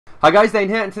Hi guys, Dane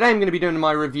here, and today I'm going to be doing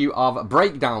my review of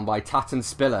Breakdown by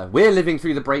Tatton. We're living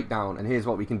through the breakdown, and here's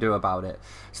what we can do about it.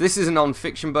 So this is a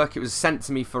non-fiction book. It was sent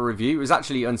to me for review. It was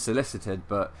actually unsolicited,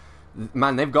 but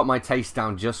man, they've got my taste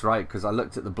down just right, because I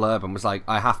looked at the blurb and was like,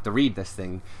 I have to read this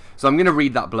thing. So I'm going to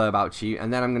read that blurb out to you,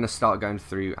 and then I'm going to start going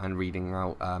through and reading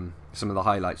out some of the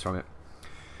highlights from it.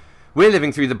 We're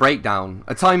living through the breakdown,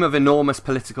 a time of enormous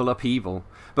political upheaval,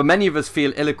 but many of us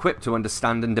feel ill-equipped to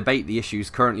understand and debate the issues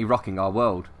currently rocking our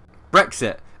world.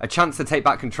 Brexit, a chance to take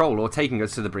back control or taking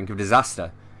us to the brink of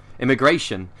disaster.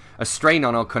 Immigration, a strain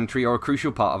on our country or a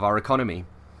crucial part of our economy.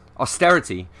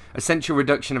 Austerity, essential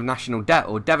reduction of national debt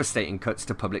or devastating cuts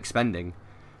to public spending.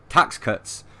 Tax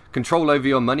cuts, control over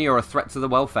your money or a threat to the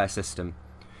welfare system.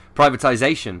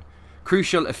 Privatisation,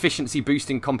 crucial efficiency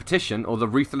boosting competition or the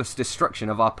ruthless destruction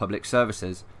of our public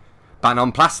services. Ban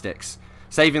on plastics,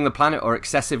 saving the planet or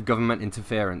excessive government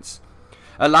interference.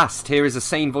 At last, here is a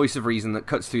sane voice of reason that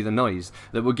cuts through the noise,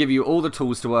 that will give you all the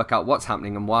tools to work out what's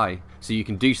happening and why, so you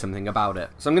can do something about it.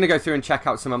 So I'm going to go through and check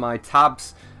out some of my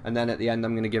tabs, and then at the end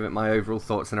I'm going to give it my overall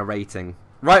thoughts and a rating.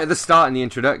 Right at the start in the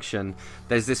introduction,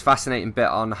 there's this fascinating bit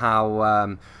on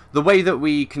how the way that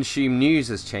we consume news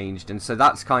has changed, and so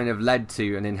that's kind of led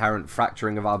to an inherent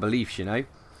fracturing of our beliefs, you know?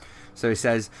 So it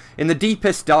says, in the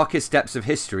deepest, darkest depths of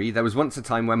history, there was once a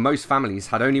time when most families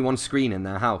had only one screen in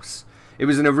their house. It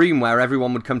was in a room where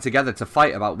everyone would come together to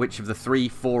fight about which of the 3,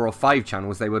 4 or 5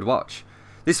 channels they would watch.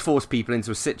 This forced people into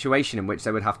a situation in which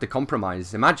they would have to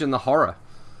compromise. Imagine the horror.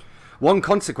 One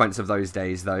consequence of those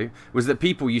days, though, was that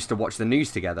people used to watch the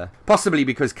news together. Possibly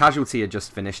because Casualty had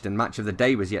just finished and Match of the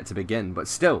Day was yet to begin, but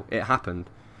still, it happened.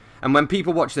 And when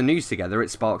people watch the news together, it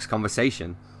sparks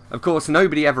conversation. Of course,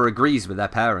 nobody ever agrees with their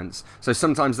parents, so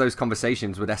sometimes those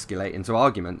conversations would escalate into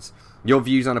arguments. Your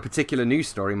views on a particular news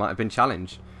story might have been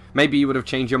challenged. Maybe you would have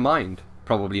changed your mind.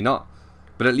 Probably not.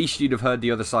 But at least you'd have heard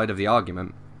the other side of the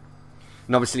argument.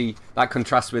 And obviously, that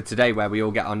contrasts with today where we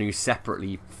all get our news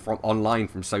separately from online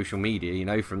from social media, you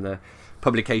know, from the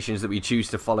publications that we choose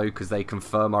to follow because they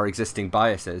confirm our existing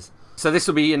biases. So this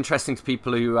will be interesting to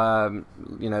people who,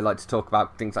 you know, like to talk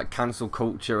about things like cancel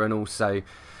culture and also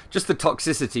just the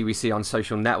toxicity we see on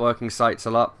social networking sites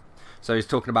a lot. So he's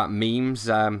talking about memes.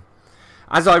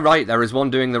 As I write, there is one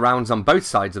doing the rounds on both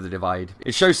sides of the divide.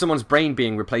 It shows someone's brain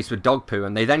being replaced with dog poo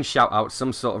and they then shout out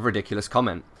some sort of ridiculous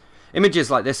comment.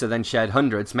 Images like this are then shared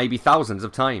hundreds, maybe thousands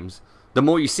of times. The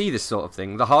more you see this sort of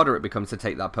thing, the harder it becomes to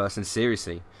take that person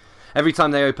seriously. Every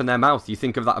time they open their mouth, you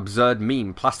think of that absurd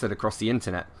meme plastered across the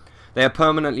internet. They are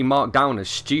permanently marked down as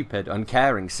stupid,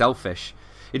 uncaring, selfish.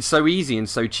 It's so easy and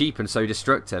so cheap and so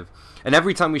destructive. And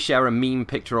every time we share a meme,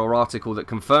 picture or article that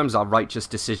confirms our righteous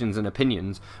decisions and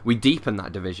opinions, we deepen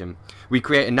that division. We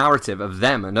create a narrative of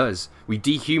them and us. We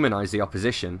dehumanize the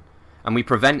opposition. And we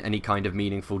prevent any kind of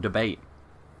meaningful debate.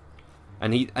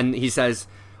 And he says,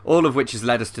 all of which has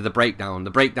led us to the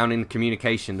breakdown in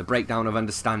communication, the breakdown of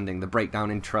understanding, the breakdown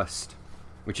in trust.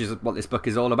 Which is what this book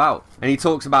is all about. And he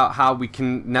talks about how we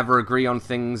can never agree on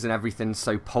things and everything's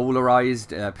so polarized,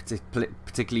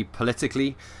 particularly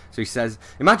politically. So he says,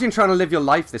 imagine trying to live your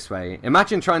life this way.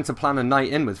 Imagine trying to plan a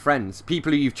night in with friends,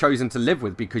 people who you've chosen to live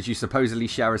with because you supposedly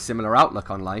share a similar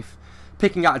outlook on life,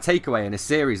 picking out a takeaway in a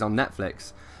series on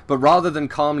Netflix. But rather than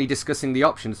calmly discussing the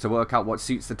options to work out what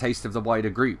suits the taste of the wider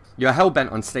group, you're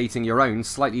hell-bent on stating your own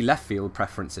slightly left-field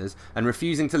preferences and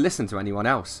refusing to listen to anyone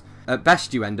else. At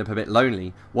best you end up a bit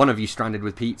lonely, one of you stranded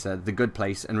with pizza, The Good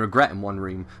Place and regret in one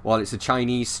room, while it's a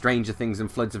Chinese, Stranger Things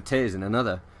and Floods of Tears in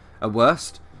another. At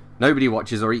worst, nobody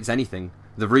watches or eats anything.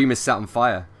 The room is set on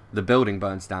fire. The building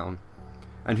burns down.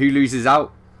 And who loses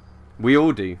out? We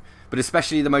all do, but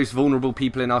especially the most vulnerable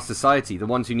people in our society, the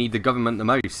ones who need the government the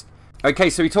most. Okay,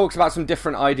 so he talks about some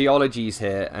different ideologies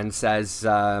here and says,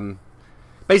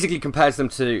 basically compares them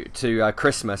to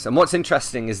Christmas. And what's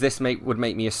interesting is this would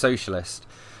make me a socialist.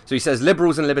 So he says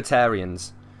liberals and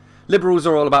libertarians. Liberals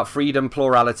are all about freedom,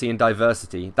 plurality and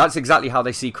diversity. That's exactly how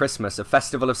they see Christmas, a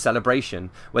festival of celebration,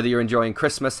 whether you're enjoying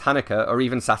Christmas, Hanukkah or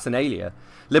even Saturnalia.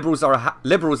 Liberals are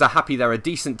happy there are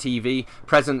decent TV,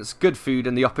 presents, good food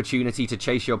and the opportunity to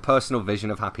chase your personal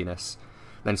vision of happiness.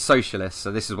 Then socialists,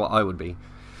 so this is what I would be.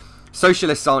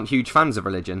 Socialists aren't huge fans of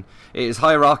religion. It is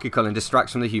hierarchical and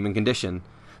distracts from the human condition.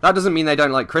 That doesn't mean they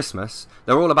don't like Christmas.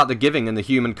 They're all about the giving and the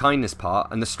human kindness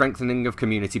part and the strengthening of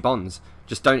community bonds.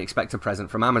 Just don't expect a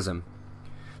present from Amazon.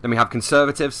 Then we have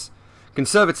conservatives.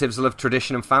 Conservatives love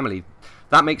tradition and family.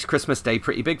 That makes Christmas Day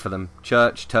pretty big for them.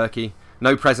 Church, turkey,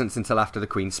 no presents until after the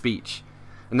Queen's speech.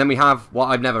 And then we have what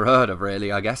I've never heard of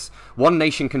really, I guess. One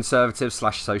Nation conservatives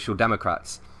 / social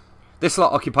democrats. This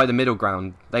lot occupy the middle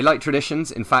ground. They like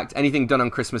traditions. In fact, anything done on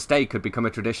Christmas Day could become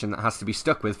a tradition that has to be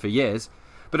stuck with for years.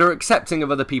 but are accepting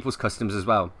of other people's customs as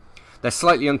well. They're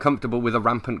slightly uncomfortable with a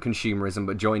rampant consumerism,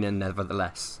 but join in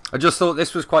nevertheless. I just thought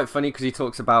this was quite funny because he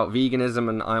talks about veganism,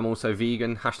 and I'm also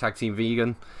vegan, hashtag team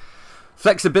vegan.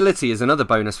 Flexibility is another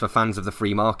bonus for fans of the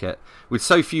free market. With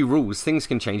so few rules, things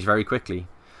can change very quickly.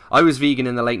 I was vegan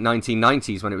in the late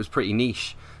 1990s when it was pretty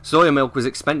niche. Soya milk was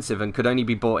expensive and could only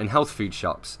be bought in health food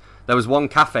shops. There was one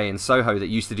cafe in Soho that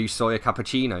used to do soya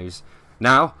cappuccinos.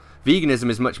 Now, veganism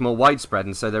is much more widespread,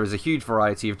 and so there is a huge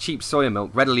variety of cheap soya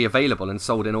milk readily available and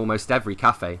sold in almost every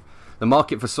cafe. The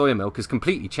market for soya milk has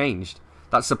completely changed.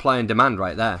 That's supply and demand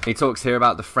right there. He talks here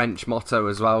about the French motto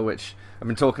as well, which I've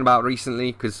been talking about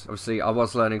recently because obviously I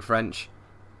was learning French.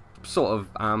 Sort of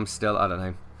am still, I don't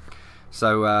know.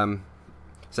 So,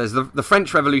 says the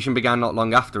French Revolution began not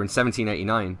long after in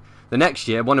 1789. The next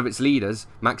year, one of its leaders,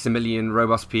 Maximilien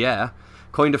Robespierre,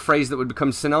 coined a phrase that would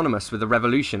become synonymous with the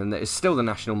revolution and that is still the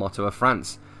national motto of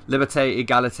France. Liberté,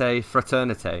 égalité,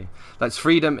 fraternité. That's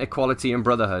freedom, equality and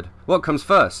brotherhood. What comes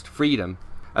first? Freedom.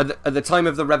 At the time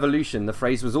of the revolution, the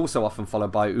phrase was also often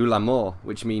followed by ou la mort,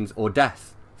 which means or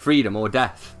death. Freedom or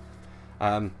death.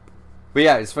 But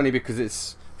yeah, it's funny because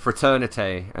it's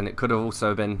fraternité and it could have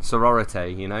also been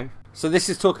sororité, you know? So this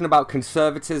is talking about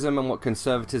conservatism and what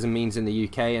conservatism means in the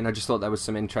UK, and I just thought there was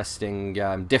some interesting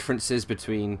differences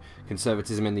between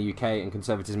conservatism in the UK and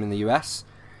conservatism in the US.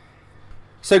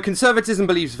 So conservatism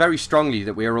believes very strongly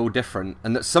that we are all different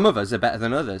and that some of us are better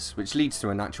than others, which leads to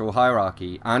a natural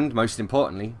hierarchy, and most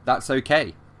importantly, that's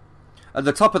okay. At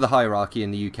the top of the hierarchy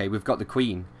in the UK we've got the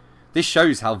Queen. This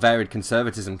shows how varied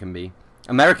conservatism can be.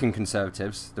 American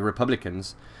conservatives, the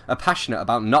Republicans, are passionate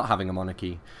about not having a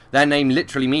monarchy. Their name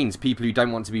literally means people who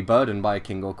don't want to be burdened by a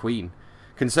king or queen.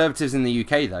 Conservatives in the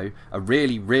UK, though, are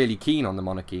really, really keen on the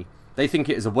monarchy. They think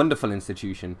it is a wonderful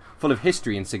institution, full of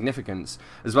history and significance,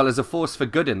 as well as a force for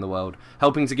good in the world,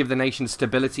 helping to give the nation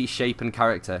stability, shape and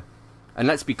character. And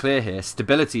let's be clear here,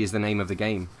 stability is the name of the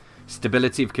game.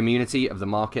 Stability of community, of the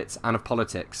markets and of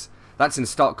politics. That's in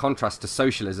stark contrast to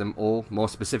socialism, or, more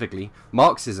specifically,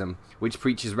 Marxism, which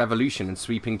preaches revolution and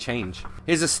sweeping change.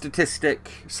 Here's a statistic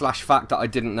 / fact that I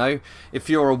didn't know. If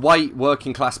you're a white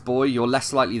working class boy, you're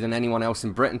less likely than anyone else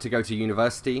in Britain to go to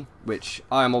university, which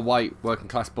I am a white working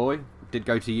class boy, did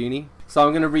go to uni. So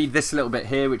I'm going to read this a little bit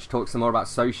here, which talks some more about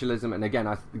socialism, and again,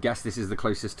 I guess this is the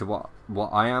closest to what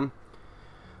I am.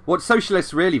 What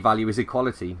socialists really value is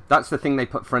equality. That's the thing they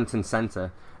put front and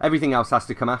centre. Everything else has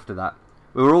to come after that.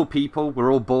 We're all people, we're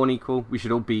all born equal, we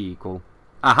should all be equal.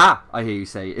 Aha, I hear you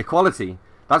say, equality.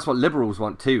 That's what liberals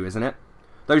want too, isn't it?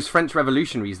 Those French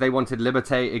revolutionaries, they wanted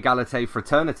liberté, égalité,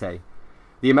 fraternité.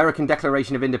 The American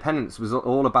Declaration of Independence was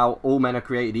all about all men are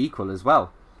created equal as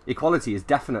well. Equality is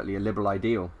definitely a liberal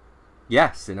ideal.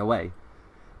 Yes, in a way.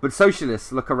 But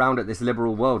socialists look around at this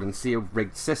liberal world and see a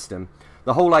rigged system.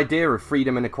 The whole idea of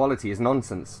freedom and equality is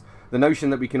nonsense. The notion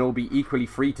that we can all be equally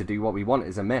free to do what we want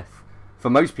is a myth. For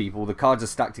most people, the cards are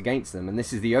stacked against them, and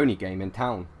this is the only game in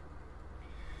town.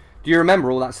 Do you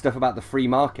remember all that stuff about the free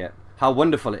market? How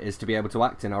wonderful it is to be able to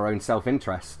act in our own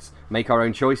self-interests, make our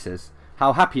own choices.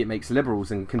 How happy it makes liberals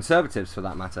and conservatives, for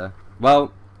that matter.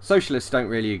 Well, socialists don't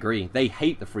really agree. They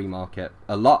hate the free market.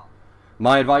 A lot.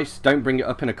 My advice, don't bring it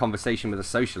up in a conversation with a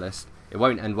socialist. It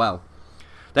won't end well.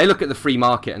 They look at the free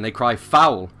market and they cry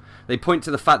foul. They point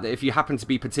to the fact that if you happen to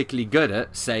be particularly good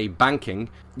at, say, banking,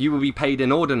 you will be paid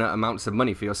inordinate amounts of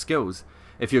money for your skills.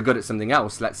 If you're good at something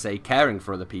else, let's say caring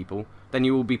for other people, then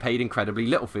you will be paid incredibly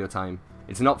little for your time.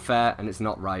 It's not fair and it's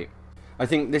not right. I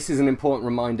think this is an important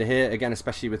reminder here, again,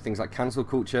 especially with things like cancel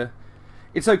culture.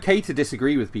 It's okay to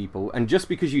disagree with people, and just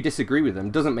because you disagree with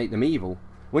them doesn't make them evil.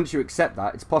 Once you accept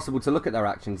that, it's possible to look at their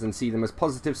actions and see them as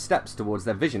positive steps towards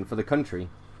their vision for the country.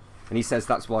 And he says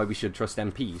that's why we should trust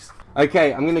MPs.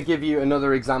 Okay, I'm going to give you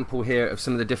another example here of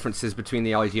some of the differences between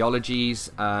the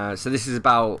ideologies. So this is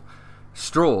about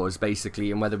straws,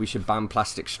 basically, and whether we should ban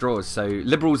plastic straws. So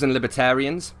liberals and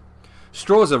libertarians.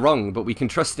 Straws are wrong, but we can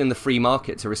trust in the free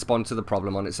market to respond to the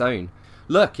problem on its own.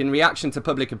 Look, in reaction to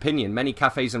public opinion, many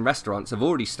cafes and restaurants have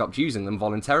already stopped using them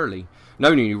voluntarily.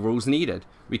 No new rules needed.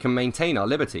 We can maintain our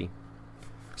liberty.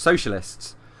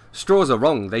 Socialists. Straws are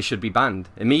wrong. They should be banned.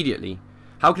 Immediately.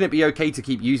 How can it be okay to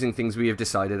keep using things we have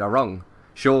decided are wrong?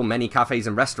 Sure, many cafes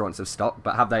and restaurants have stopped,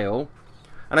 but have they all?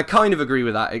 And I kind of agree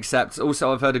with that, except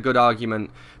also I've heard a good argument.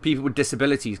 People with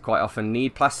disabilities quite often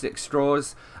need plastic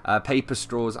straws. Paper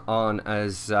straws aren't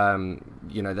as,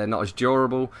 you know, they're not as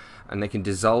durable and they can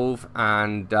dissolve.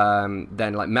 And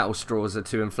then like metal straws are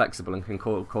too inflexible and can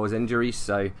cause injuries.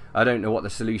 So I don't know what the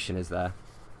solution is there.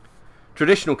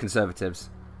 Traditional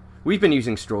conservatives. We've been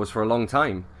using straws for a long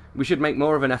time. We should make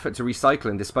more of an effort to recycle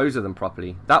and dispose of them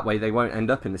properly. That way they won't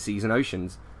end up in the seas and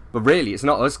oceans. But really, it's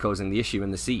not us causing the issue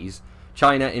in the seas.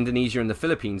 China, Indonesia and the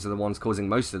Philippines are the ones causing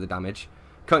most of the damage.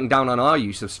 Cutting down on our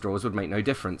use of straws would make no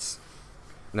difference.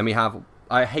 And then we have,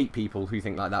 I hate people who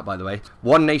think like that, by the way,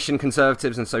 One Nation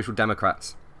Conservatives and Social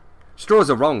Democrats. Straws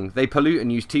are wrong. They pollute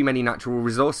and use too many natural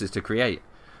resources to create.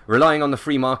 Relying on the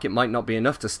free market might not be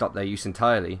enough to stop their use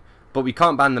entirely, but we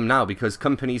can't ban them now because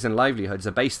companies and livelihoods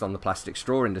are based on the plastic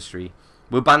straw industry.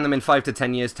 We'll ban them in 5 to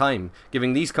 10 years' time,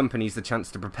 giving these companies the chance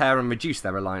to prepare and reduce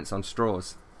their reliance on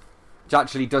straws. Which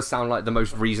actually does sound like the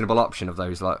most reasonable option of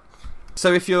those lot.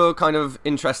 So if you're kind of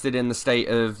interested in the state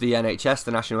of the NHS,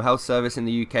 the National Health Service in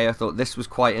the UK, I thought this was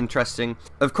quite interesting.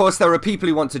 Of course, there are people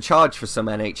who want to charge for some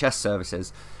NHS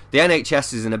services. The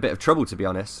NHS is in a bit of trouble, to be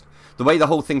honest. The way the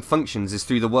whole thing functions is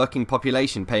through the working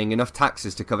population paying enough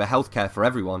taxes to cover healthcare for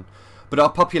everyone. But our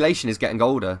population is getting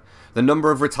older. The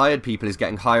number of retired people is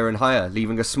getting higher and higher,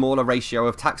 leaving a smaller ratio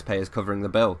of taxpayers covering the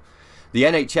bill. The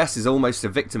NHS is almost a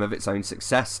victim of its own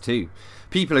success too.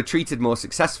 People are treated more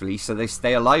successfully, so they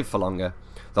stay alive for longer.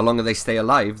 The longer they stay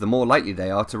alive, the more likely they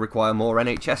are to require more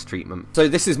NHS treatment. So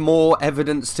this is more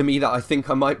evidence to me that I think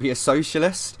I might be a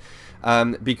socialist,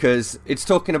 because it's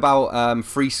talking about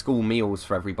free school meals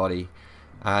for everybody,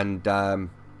 and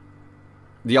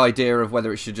the idea of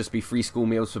whether it should just be free school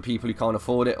meals for people who can't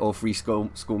afford it, or free school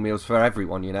meals for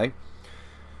everyone, you know.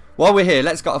 While we're here,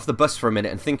 let's get off the bus for a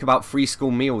minute and think about free school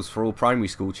meals for all primary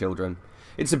school children.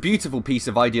 It's a beautiful piece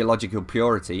of ideological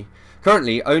purity.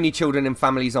 Currently, only children in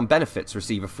families on benefits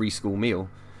receive a free school meal.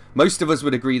 Most of us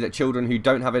would agree that children who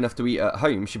don't have enough to eat at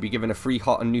home should be given a free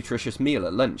hot and nutritious meal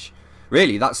at lunch.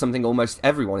 Really, that's something almost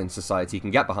everyone in society can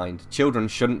get behind. Children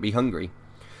shouldn't be hungry.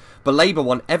 But Labour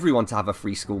want everyone to have a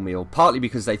free school meal, partly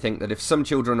because they think that if some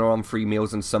children are on free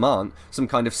meals and some aren't, some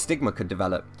kind of stigma could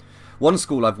develop. One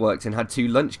school I've worked in had 2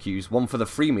 lunch queues, one for the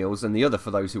free meals and the other for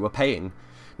those who were paying.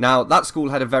 Now, that school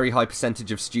had a very high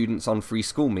percentage of students on free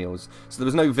school meals, so there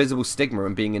was no visible stigma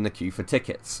in being in the queue for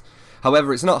tickets.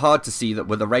 However, it's not hard to see that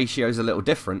with the ratios a little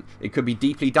different, it could be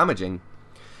deeply damaging.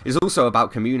 It's also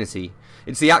about community.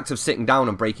 It's the act of sitting down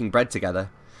and breaking bread together.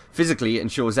 Physically, it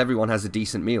ensures everyone has a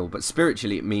decent meal, but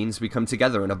spiritually it means we come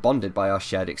together and are bonded by our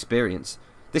shared experience.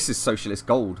 This is socialist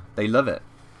gold. They love it.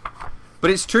 But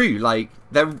it's true, like,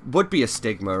 there would be a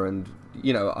stigma, and,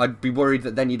 you know, I'd be worried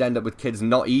that then you'd end up with kids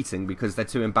not eating because they're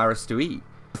too embarrassed to eat.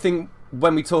 I think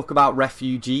when we talk about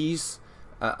refugees,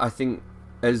 I think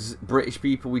as British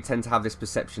people we tend to have this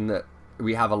perception that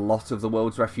we have a lot of the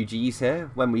world's refugees here,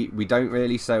 when we don't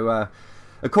really. So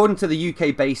according to the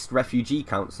UK-based Refugee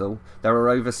Council, there are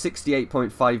over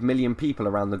 68.5 million people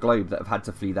around the globe that have had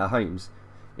to flee their homes.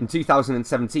 In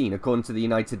 2017, according to the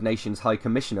United Nations High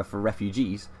Commissioner for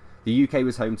Refugees, the UK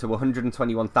was home to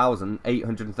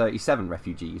 121,837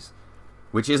 refugees,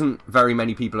 which isn't very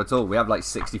many people at all. We have like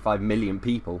 65 million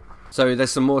people. So there's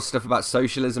some more stuff about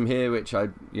socialism here, which I,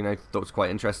 thought was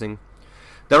quite interesting.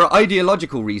 There are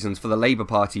ideological reasons for the Labour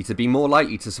Party to be more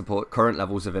likely to support current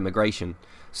levels of immigration.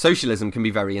 Socialism can be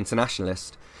very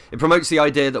internationalist. It promotes the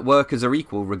idea that workers are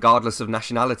equal regardless of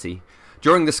nationality.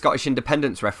 During the Scottish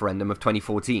independence referendum of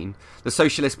 2014, the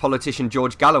socialist politician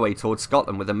George Galloway toured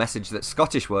Scotland with a message that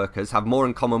Scottish workers have more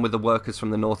in common with the workers from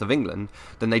the north of England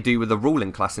than they do with the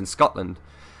ruling class in Scotland.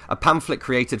 A pamphlet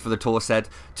created for the tour said,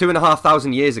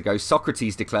 2,500 years ago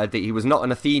Socrates declared that he was not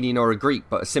an Athenian or a Greek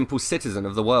but a simple citizen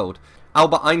of the world.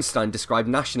 Albert Einstein described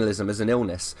nationalism as an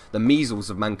illness, the measles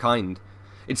of mankind.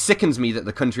 It sickens me that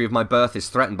the country of my birth is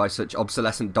threatened by such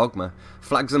obsolescent dogma.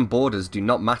 Flags and borders do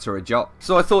not matter a jot.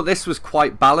 So I thought this was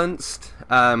quite balanced.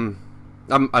 I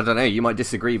don't know, you might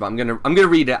disagree, but I'm gonna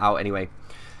read it out anyway.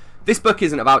 This book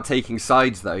isn't about taking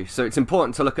sides though, so it's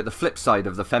important to look at the flip side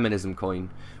of the feminism coin.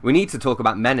 We need to talk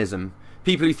about menism.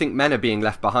 People who think men are being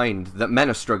left behind, that men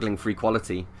are struggling for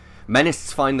equality.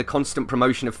 Menists find the constant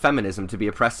promotion of feminism to be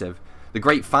oppressive. The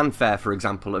great fanfare, for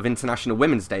example, of International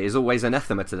Women's Day is always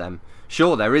anathema to them.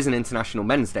 Sure, there is an International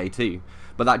Men's Day too,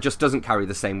 but that just doesn't carry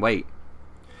the same weight.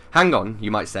 Hang on,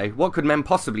 you might say, what could men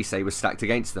possibly say was stacked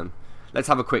against them? Let's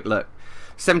have a quick look.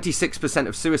 76%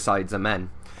 of suicides are men.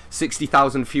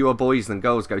 60,000 fewer boys than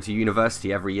girls go to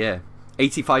university every year.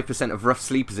 85% of rough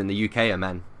sleepers in the UK are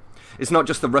men. It's not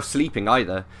just the rough sleeping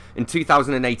either. In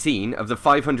 2018, of the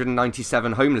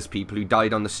 597 homeless people who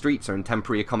died on the streets or in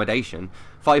temporary accommodation,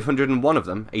 501 of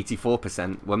them,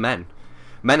 84%, were men.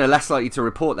 Men are less likely to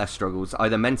report their struggles,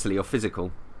 either mentally or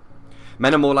physical.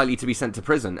 Men are more likely to be sent to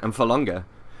prison, and for longer.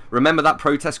 Remember that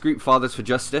protest group Fathers for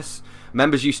Justice?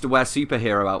 Members used to wear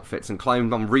superhero outfits and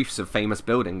climbed on roofs of famous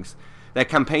buildings. Their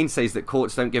campaign says that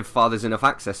courts don't give fathers enough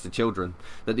access to children,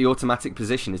 that the automatic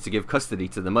position is to give custody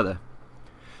to the mother.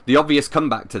 The obvious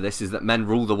comeback to this is that men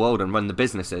rule the world and run the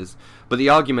businesses, but the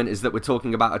argument is that we're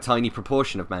talking about a tiny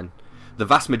proportion of men. The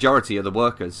vast majority are the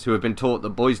workers, who have been taught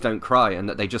that boys don't cry and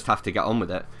that they just have to get on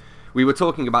with it. We were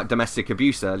talking about domestic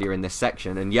abuse earlier in this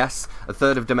section, and yes, a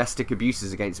third of domestic abuse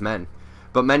is against men.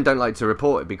 But men don't like to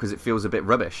report it because it feels a bit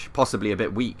rubbish, possibly a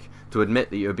bit weak, to admit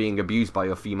that you're being abused by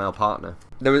your female partner.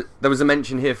 There was a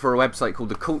mention here for a website called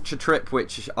The Culture Trip,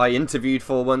 which I interviewed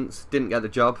for once. Didn't get the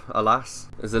job, alas.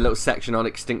 There's a little section on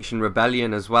Extinction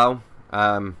Rebellion as well.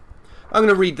 I'm going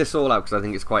to read this all out because I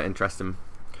think it's quite interesting.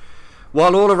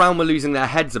 While all around were losing their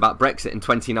heads about Brexit in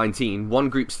 2019, one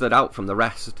group stood out from the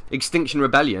rest. Extinction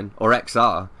Rebellion, or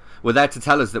XR, were there to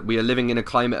tell us that we are living in a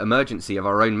climate emergency of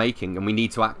our own making and we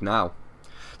need to act now.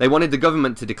 They wanted the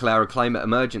government to declare a climate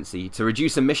emergency, to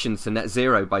reduce emissions to net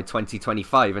zero by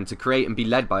 2025 and to create and be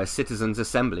led by a citizens'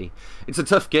 assembly. It's a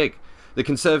tough gig. The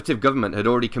Conservative government had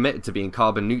already committed to being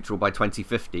carbon neutral by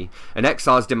 2050, and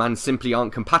XR's demands simply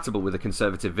aren't compatible with a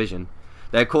Conservative vision.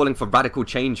 They're calling for radical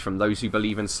change from those who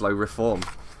believe in slow reform.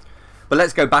 But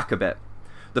let's go back a bit.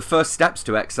 The first steps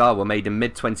to XR were made in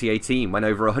mid-2018 when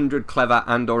over 100 clever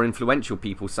and/or influential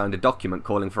people signed a document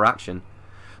calling for action.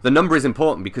 The number is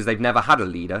important because they've never had a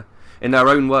leader. In their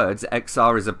own words,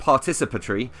 XR is a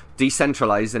participatory,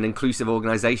 decentralised and inclusive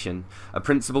organisation, a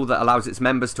principle that allows its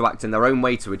members to act in their own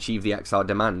way to achieve the XR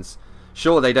demands.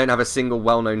 Sure, they don't have a single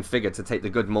well-known figure to take the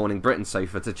Good Morning Britain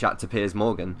sofa to chat to Piers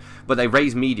Morgan, but they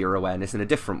raise media awareness in a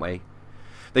different way.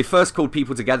 They first called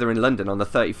people together in London on the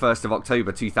 31st of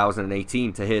October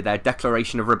 2018 to hear their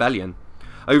declaration of rebellion.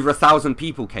 Over 1,000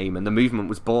 people came and the movement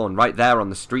was born right there on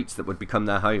the streets that would become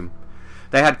their home.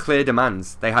 They had clear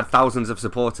demands, they had thousands of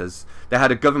supporters, they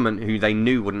had a government who they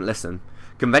knew wouldn't listen.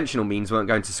 Conventional means weren't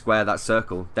going to square that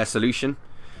circle. Their solution?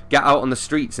 Get out on the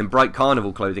streets in bright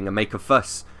carnival clothing and make a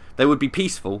fuss. They would be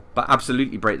peaceful, but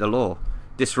absolutely break the law.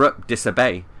 Disrupt,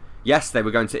 disobey. Yes, they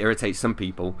were going to irritate some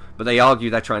people, but they argue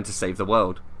they're trying to save the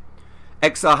world.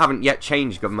 XR haven't yet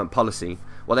changed government policy.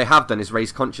 What they have done is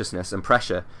raise consciousness and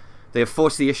pressure. They have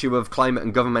forced the issue of climate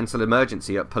and governmental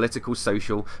emergency up political,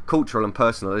 social, cultural and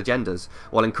personal agendas,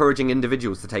 while encouraging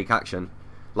individuals to take action.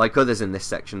 Like others in this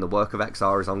section, the work of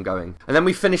XR is ongoing. And then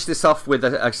we finish this off with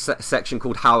a section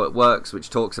called How It Works, which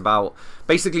talks about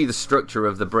basically the structure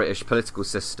of the British political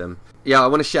system. Yeah, I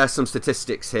want to share some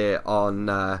statistics here on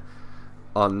the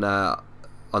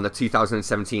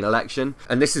 2017 election.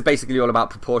 And this is basically all about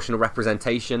proportional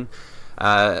representation.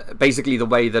 Basically the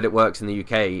way that it works in the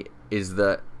UK is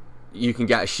that you can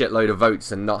get a shitload of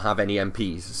votes and not have any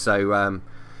MPs.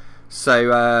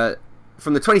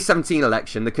 From the 2017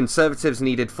 election, the Conservatives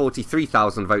needed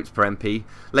 43,000 votes per MP,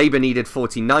 Labour needed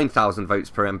 49,000 votes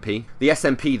per MP, the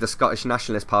SNP, the Scottish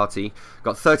Nationalist Party,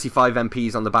 got 35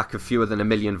 MPs on the back of fewer than 1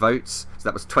 million votes, so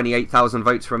that was 28,000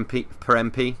 votes per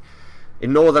MP.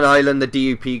 In Northern Ireland, the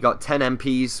DUP got 10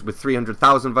 MPs with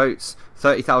 300,000 votes,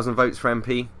 30,000 votes per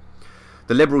MP.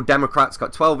 The Liberal Democrats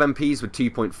got 12 MPs with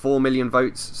 2.4 million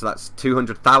votes, so that's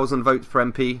 200,000 votes per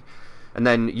MP. And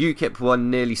then UKIP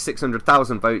won nearly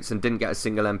 600,000 votes and didn't get a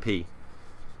single MP.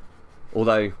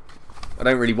 Although, I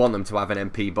don't really want them to have an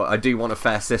MP, but I do want a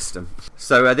fair system.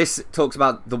 So this talks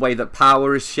about the way that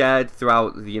power is shared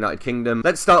throughout the United Kingdom.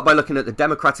 Let's start by looking at the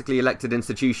democratically elected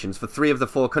institutions for 3 of the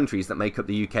 4 countries that make up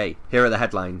the UK. Here are the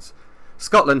headlines.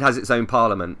 Scotland has its own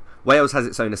parliament. Wales has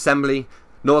its own assembly.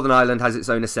 Northern Ireland has its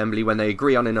own assembly when they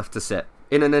agree on enough to sit.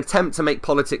 In an attempt to make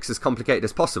politics as complicated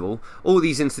as possible, all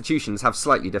these institutions have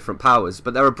slightly different powers,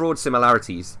 but there are broad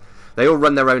similarities. They all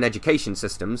run their own education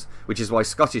systems, which is why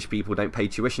Scottish people don't pay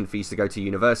tuition fees to go to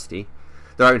university,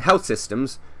 their own health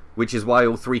systems, which is why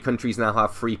all 3 countries now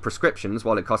have free prescriptions,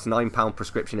 while it costs £9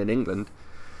 prescription in England,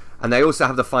 and they also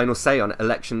have the final say on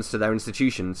elections to their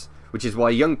institutions, which is why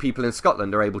young people in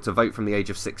Scotland are able to vote from the age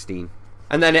of 16.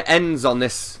 And then it ends on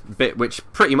this bit which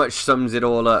pretty much sums it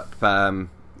all up.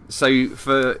 So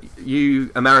for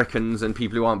you Americans and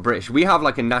people who aren't British, we have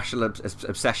like a national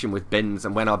obsession with bins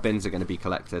and when our bins are going to be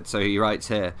collected. So he writes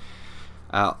here,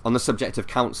 on the subject of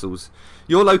councils,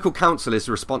 your local council is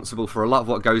responsible for a lot of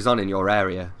what goes on in your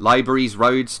area. Libraries,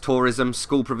 roads, tourism,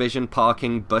 school provision,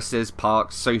 parking, buses,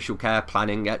 parks, social care,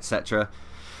 planning, etc.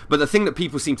 But the thing that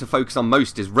people seem to focus on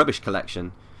most is rubbish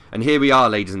collection. And here we are,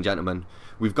 ladies and gentlemen.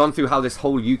 We've gone through how this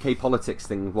whole UK politics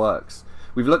thing works.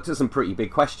 We've looked at some pretty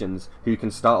big questions. Who can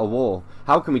start a war?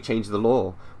 How can we change the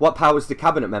law? What powers do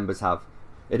cabinet members have?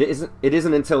 It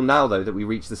isn't until now, though, that we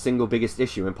reach the single biggest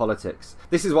issue in politics.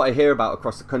 This is what I hear about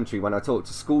across the country when I talk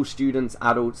to school students,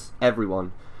 adults,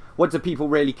 everyone. What do people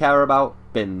really care about?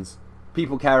 Bins.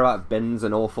 People care about bins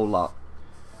an awful lot.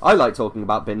 I like talking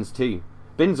about bins too.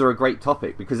 Bins are a great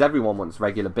topic because everyone wants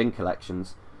regular bin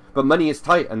collections. But money is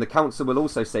tight, and the council will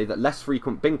also say that less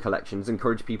frequent bin collections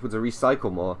encourage people to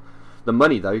recycle more. The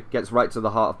money, though, gets right to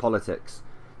the heart of politics.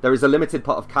 There is a limited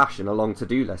pot of cash and a long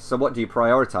to-do list, so what do you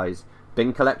prioritise?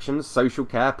 Bin collections, social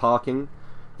care, parking?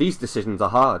 These decisions are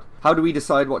hard. How do we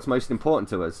decide what's most important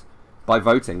to us? By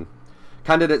voting.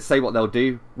 Candidates say what they'll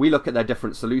do, we look at their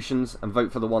different solutions and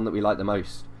vote for the one that we like the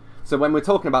most. So when we're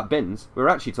talking about bins, we're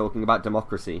actually talking about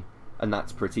democracy. And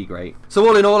that's pretty great. So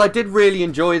all in all, I did really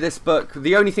enjoy this book.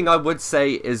 The only thing I would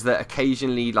say is that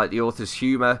occasionally, like, the author's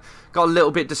humour got a little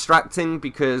bit distracting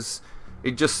because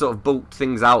it just sort of bulked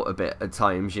things out a bit at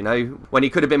times, you know, when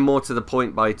he could have been more to the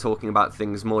point by talking about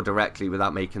things more directly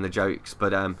without making the jokes.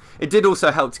 But it did also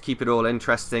help to keep it all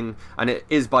interesting, and it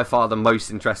is by far the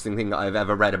most interesting thing that I've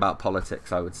ever read about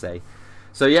politics, I would say.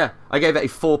 So yeah, I gave it a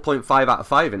 4.5 out of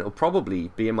 5, and it'll probably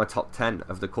be in my top 10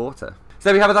 of the quarter. So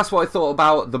there we have it, that's what I thought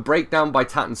about The Breakdown by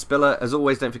Tatton Spiller. As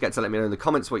always, don't forget to let me know in the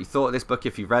comments what you thought of this book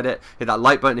if you've read it. Hit that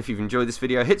like button if you've enjoyed this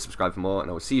video, hit subscribe for more, and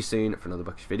I will see you soon for another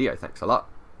bookish video. Thanks a lot.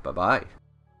 Bye-bye.